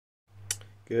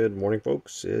Good morning,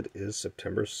 folks. It is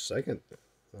September 2nd.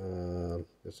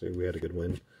 Let's see, we had a good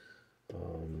win.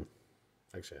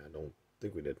 Actually, I don't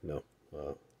think we did. No,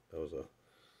 that was a.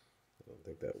 I don't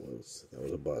think that was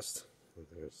a bust. I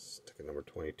think it's ticket number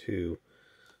 22.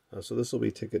 So this will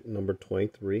be ticket number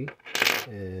 23,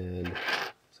 and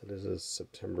so this is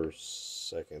September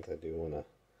 2nd. I do want to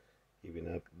give you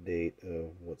an update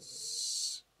of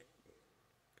what's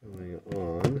going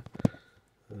on.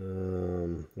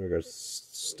 In regards to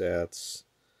stats,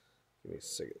 give me a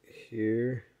second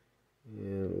here,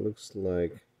 and it looks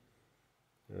like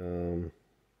the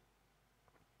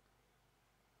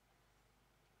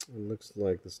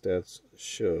stats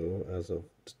show as of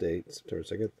today, September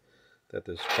 2nd, that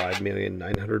there's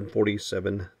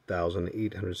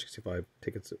 5,947,865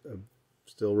 tickets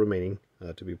still remaining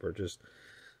to be purchased.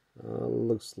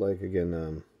 Looks like,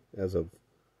 again, as of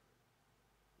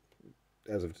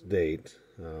to date,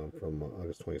 from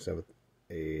August 27th,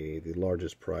 the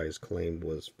largest prize claimed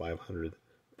was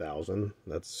 500,000.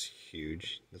 That's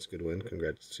huge. That's a good win.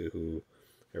 Congrats to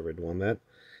whoever had won that.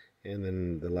 And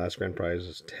then the last grand prize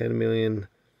is 10 million.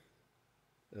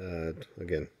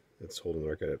 Again, it's holding the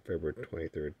record at February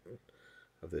 23rd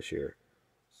of this year.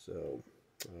 So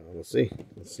we'll see.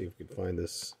 Let's see if we can find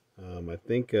this. I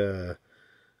think I've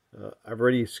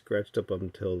already scratched up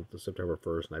until the September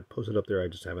 1st, and I posted up there. I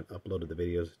just haven't uploaded the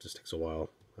videos. It just takes a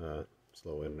while.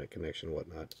 Slow internet connection and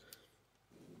whatnot.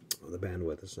 The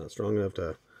bandwidth is not strong enough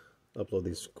to upload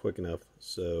these quick enough.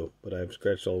 So, but I've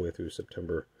scratched all the way through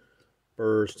September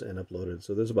 1st and uploaded.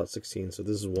 So there's about 16. So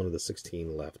this is one of the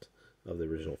 16 left of the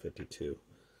original 52.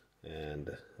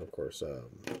 And of course,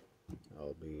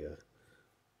 I'll be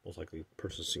most likely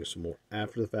purchasing some more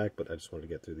after the fact, but I just wanted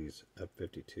to get through these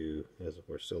F52 as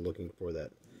we're still looking for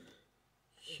that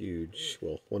huge,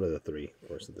 well, one of the three, of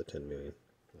course, of the $10 million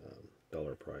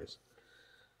dollar prize.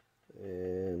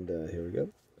 And here we go.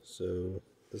 So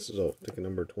this is ticket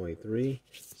number 23.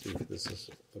 See if this is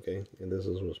okay. And this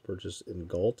was purchased in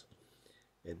Galt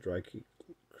at Dry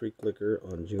Creek Liquor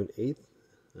on June 8th.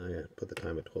 I put the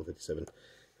time at 12:57.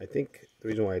 I think the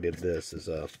reason why I did this is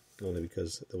only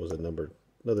because there was another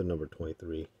number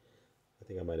 23. I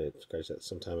think I might have scratched that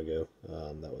some time ago.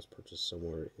 That was purchased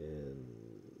somewhere in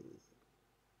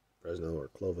Fresno or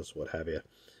Clovis, what have you.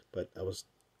 But I was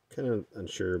kind of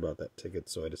unsure about that ticket,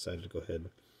 so I decided to go ahead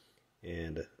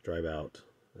and drive out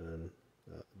and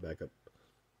back up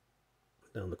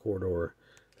down the corridor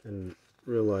and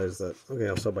realize that, okay,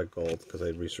 I'll stop by Galt because I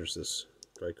researched this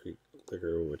Dry Creek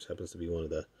Liquor, which happens to be one of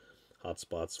the hot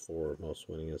spots for most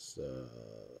winningest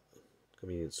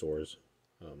convenience stores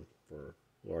for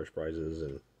large prizes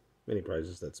and many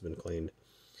prizes that's been claimed.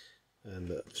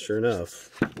 And sure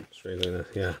enough, strangely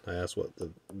enough, yeah, I asked what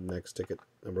the next ticket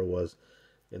number was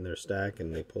in their stack,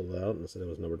 and they pulled it out and said it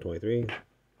was number 23.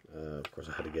 Of course,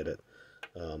 I had to get it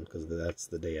because that's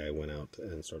the day I went out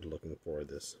and started looking for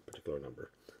this particular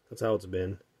number. That's how it's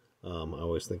been. I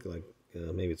always think like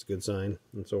maybe it's a good sign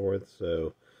and so forth.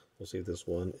 So we'll see if this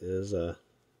one is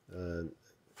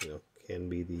can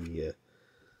be the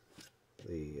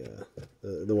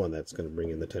one that's going to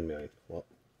bring in the 10 million. Well,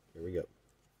 here we go.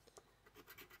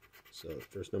 So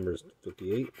first number is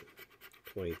 58,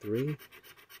 23,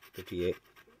 58,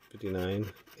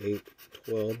 59, 8,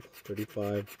 12,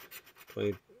 35,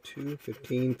 22,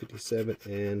 15, 57,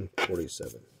 and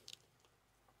 47.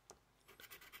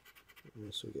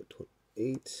 And so we get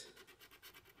 8,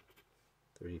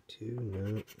 32,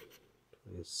 no,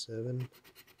 27,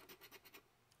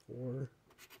 4,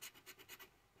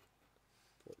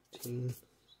 14,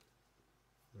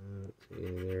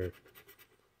 in there,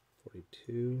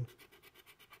 42,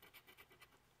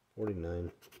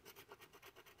 49,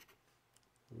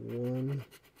 1,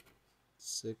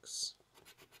 6,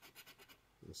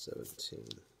 and 17,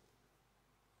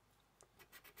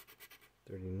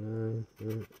 39,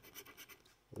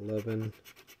 11,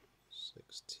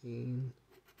 16,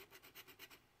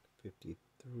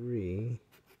 53,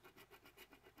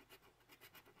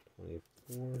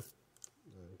 24,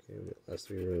 okay, we got last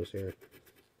three rows here,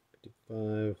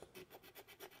 55,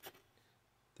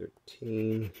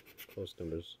 13, close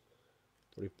numbers,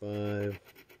 45,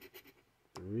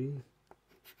 3,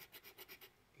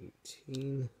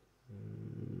 18,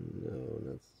 no,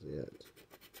 not yet,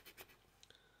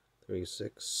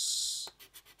 36,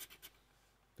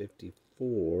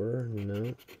 54,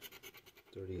 no,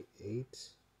 38,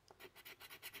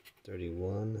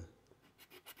 31,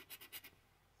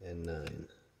 and 9,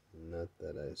 not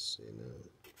that I see, no,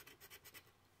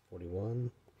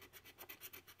 41,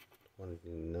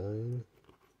 29,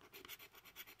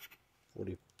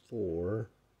 44,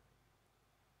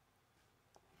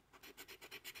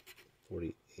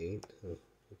 48. Oh,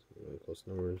 that's really close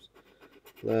numbers.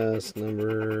 Last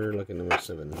number, lucky number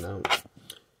 7. No.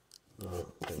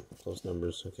 Okay, close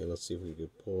numbers. Okay, let's see if we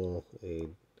could pull a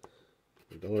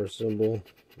dollar symbol.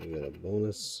 We got a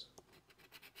bonus.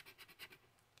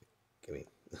 Give me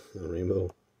a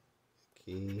rainbow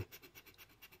key.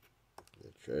 The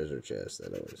treasure chest.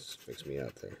 That always freaks me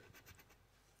out there.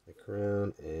 The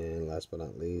crown, and last but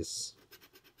not least,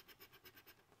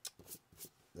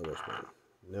 the wishbone.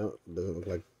 No, it doesn't look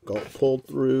like got pulled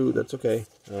through. That's okay.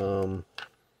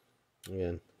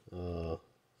 Again, we'll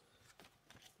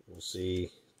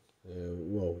see.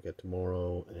 Well, we got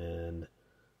tomorrow and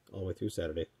all the way through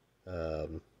Saturday.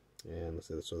 And let's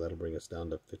see, so that'll bring us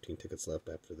down to 15 tickets left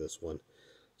after this one.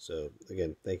 So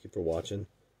again, thank you for watching.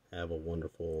 Have a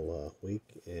wonderful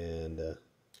week, and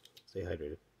stay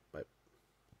hydrated.